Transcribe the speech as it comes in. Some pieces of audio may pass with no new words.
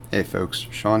Hey folks,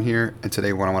 Sean here, and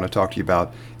today what I want to talk to you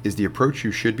about is the approach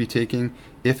you should be taking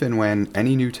if and when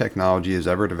any new technology is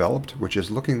ever developed, which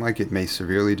is looking like it may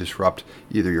severely disrupt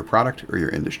either your product or your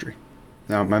industry.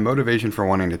 Now, my motivation for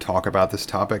wanting to talk about this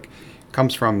topic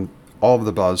comes from all of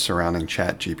the buzz surrounding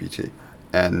ChatGPT,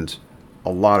 and a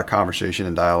lot of conversation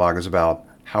and dialogue is about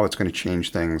how it's going to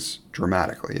change things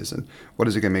dramatically. Isn't what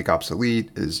is it going to make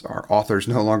obsolete? Is our authors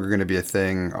no longer going to be a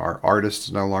thing? Are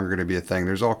artists no longer going to be a thing?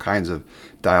 There's all kinds of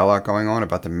dialogue going on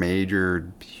about the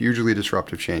major, hugely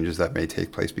disruptive changes that may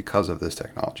take place because of this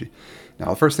technology. Now,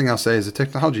 the first thing I'll say is the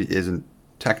technology isn't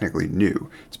technically new.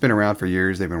 It's been around for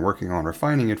years. They've been working on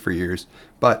refining it for years.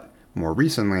 But more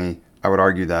recently, I would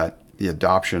argue that the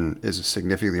adoption is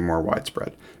significantly more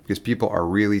widespread because people are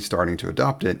really starting to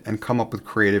adopt it and come up with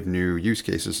creative new use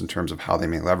cases in terms of how they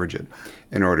may leverage it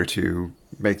in order to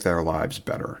make their lives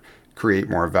better, create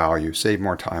more value, save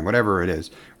more time, whatever it is,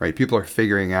 right? People are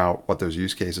figuring out what those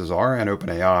use cases are, and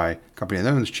OpenAI, company that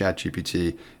owns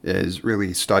ChatGPT, is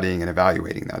really studying and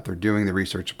evaluating that. They're doing the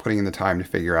research, putting in the time to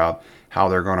figure out how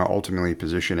they're going to ultimately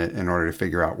position it in order to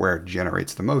figure out where it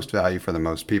generates the most value for the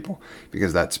most people,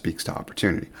 because that speaks to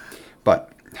opportunity.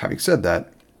 But having said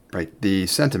that, right, the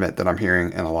sentiment that I'm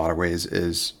hearing in a lot of ways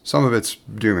is some of it's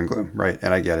doom and gloom, right?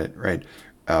 And I get it, right?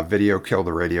 Video killed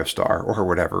the radio star or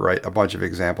whatever, right? A bunch of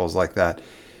examples like that.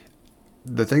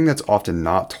 The thing that's often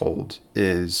not told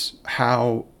is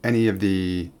how any of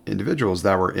the individuals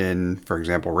that were in, for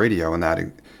example, radio in that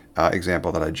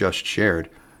example that I just shared,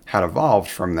 had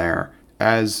evolved from there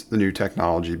as the new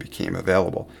technology became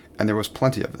available. And there was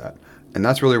plenty of that. And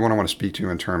that's really what I want to speak to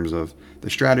in terms of the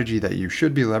strategy that you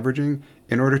should be leveraging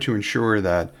in order to ensure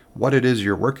that what it is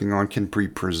you're working on can be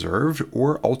preserved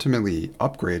or ultimately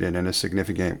upgraded in a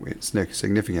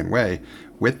significant way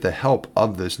with the help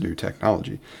of this new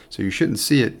technology. So you shouldn't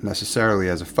see it necessarily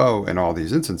as a foe in all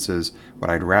these instances. What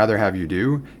I'd rather have you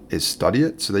do is study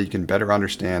it so that you can better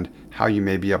understand how you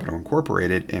may be able to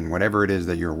incorporate it in whatever it is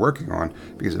that you're working on,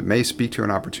 because it may speak to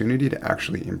an opportunity to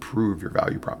actually improve your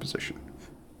value proposition.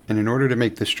 And in order to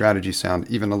make this strategy sound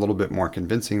even a little bit more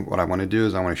convincing, what I want to do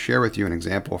is I want to share with you an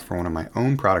example from one of my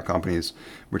own product companies,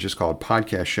 which is called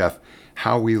Podcast Chef,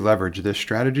 how we leverage this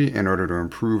strategy in order to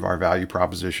improve our value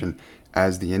proposition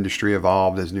as the industry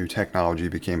evolved, as new technology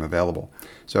became available.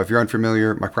 So if you're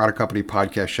unfamiliar, my product company,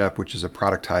 Podcast Chef, which is a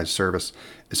productized service,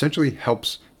 essentially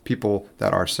helps people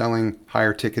that are selling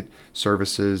higher ticket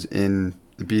services in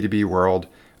the B2B world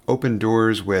open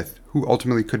doors with who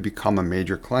ultimately could become a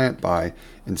major client by,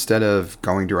 instead of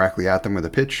going directly at them with a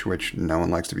pitch, which no one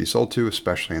likes to be sold to,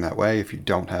 especially in that way if you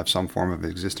don't have some form of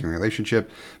existing relationship,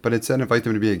 but instead invite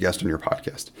them to be a guest on your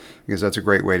podcast, because that's a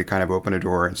great way to kind of open a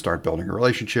door and start building a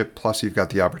relationship. Plus you've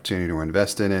got the opportunity to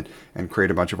invest in it and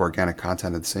create a bunch of organic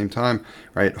content at the same time,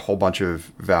 right? A whole bunch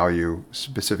of value,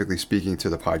 specifically speaking to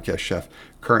the Podcast Chef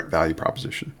current value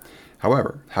proposition.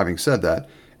 However, having said that,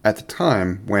 at the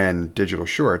time when digital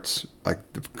shorts, like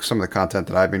some of the content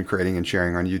that I've been creating and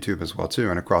sharing on YouTube as well too,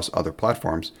 and across other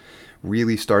platforms,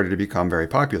 really started to become very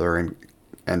popular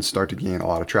and start to gain a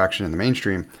lot of traction in the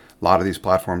mainstream, a lot of these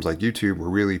platforms like YouTube were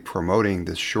really promoting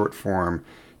this short form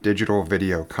digital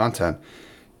video content.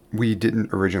 We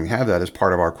didn't originally have that as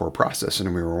part of our core process,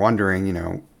 and we were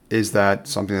wondering, is that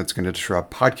something that's going to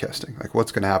disrupt podcasting? Like,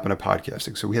 what's going to happen to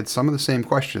podcasting? So we had some of the same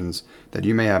questions that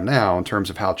you may have now in terms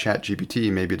of how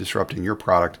ChatGPT may be disrupting your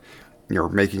product,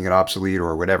 making it obsolete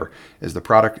or whatever. Is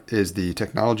the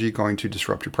technology going to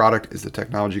disrupt your product? Is the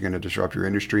technology going to disrupt your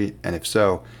industry? And if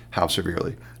so, how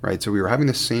severely, right? So we were having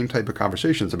the same type of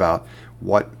conversations about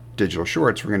what digital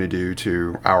shorts were going to do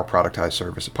to our productized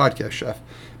service at Podcast Chef.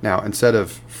 Now, instead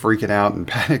of freaking out and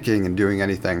panicking and doing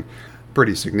anything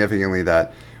pretty significantly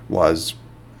that was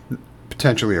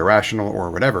potentially irrational or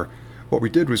whatever, what we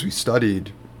did was we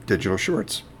studied digital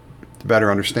shorts to better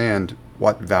understand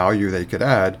what value they could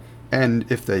add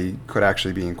and if they could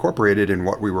actually be incorporated in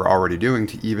what we were already doing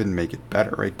to even make it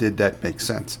better, right? Did that make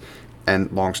sense?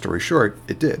 And long story short,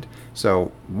 it did.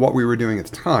 So what we were doing at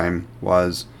the time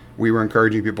was we were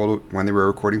encouraging people to, when they were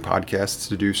recording podcasts,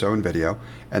 to do so in video.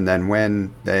 And then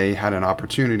when they had an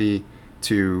opportunity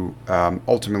to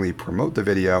ultimately promote the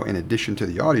video in addition to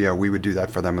the audio, we would do that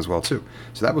for them as well too.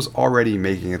 So that was already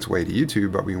making its way to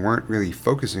YouTube, but we weren't really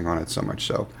focusing on it so much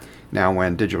so. Now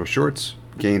when digital shorts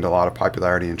gained a lot of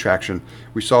popularity and traction,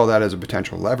 we saw that as a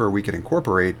potential lever we could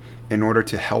incorporate in order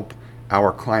to help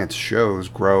our clients' shows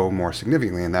grow more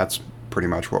significantly, and that's pretty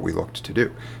much what we looked to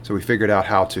do. So we figured out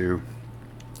how to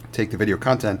take the video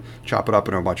content, chop it up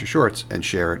into a bunch of shorts, and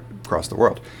share it across the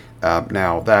world.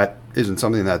 Now that isn't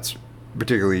something that's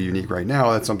particularly unique right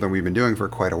now. That's something we've been doing for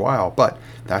quite a while, but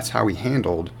that's how we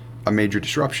handled a major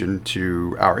disruption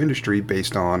to our industry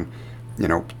based on,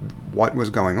 what was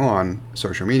going on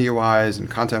social media wise and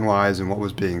content wise and what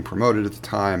was being promoted at the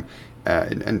time,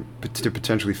 and to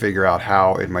potentially figure out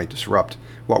how it might disrupt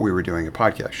what we were doing at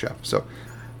Podcast Chef. So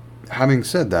having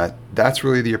said that, that's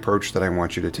really the approach that I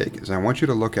want you to take. Is I want you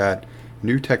to look at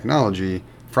new technology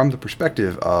from the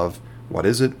perspective of what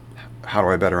is it, how do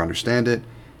I better understand it,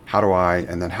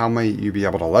 and then how might you be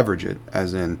able to leverage it,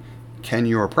 as in, can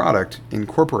your product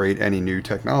incorporate any new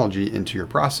technology into your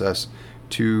process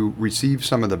to receive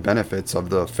some of the benefits of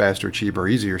the faster, cheaper,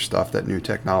 easier stuff that new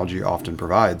technology often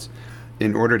provides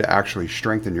in order to actually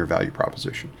strengthen your value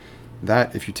proposition.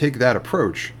 That if you take that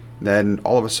approach, then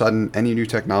all of a sudden any new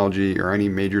technology or any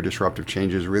major disruptive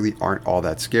changes really aren't all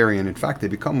that scary, and in fact they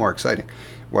become more exciting.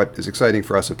 What is exciting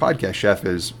for us at Podcast Chef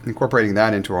is incorporating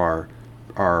that into our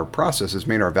process has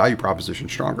made our value proposition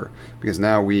stronger, because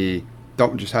now we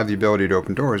don't just have the ability to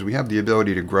open doors, we have the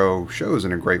ability to grow shows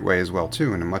in a great way as well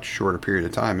too, in a much shorter period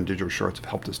of time, and digital shorts have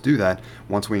helped us do that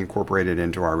once we incorporate it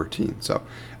into our routine. So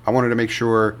I wanted to make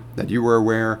sure that you were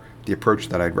aware the approach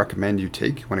that I'd recommend you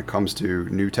take when it comes to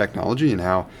new technology and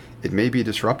how it may be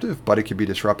disruptive, but it can be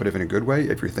disruptive in a good way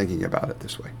if you're thinking about it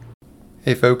this way.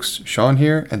 Hey folks, Sean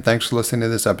here, and thanks for listening to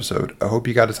this episode. I hope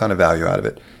you got a ton of value out of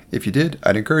it. If you did,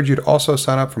 I'd encourage you to also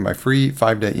sign up for my free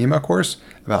 5-day email course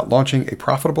about launching a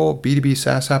profitable B2B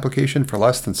SaaS application for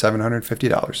less than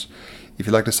 $750. If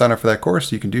you'd like to sign up for that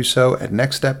course, you can do so at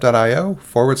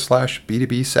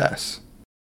nextstep.io/B2B SaaS.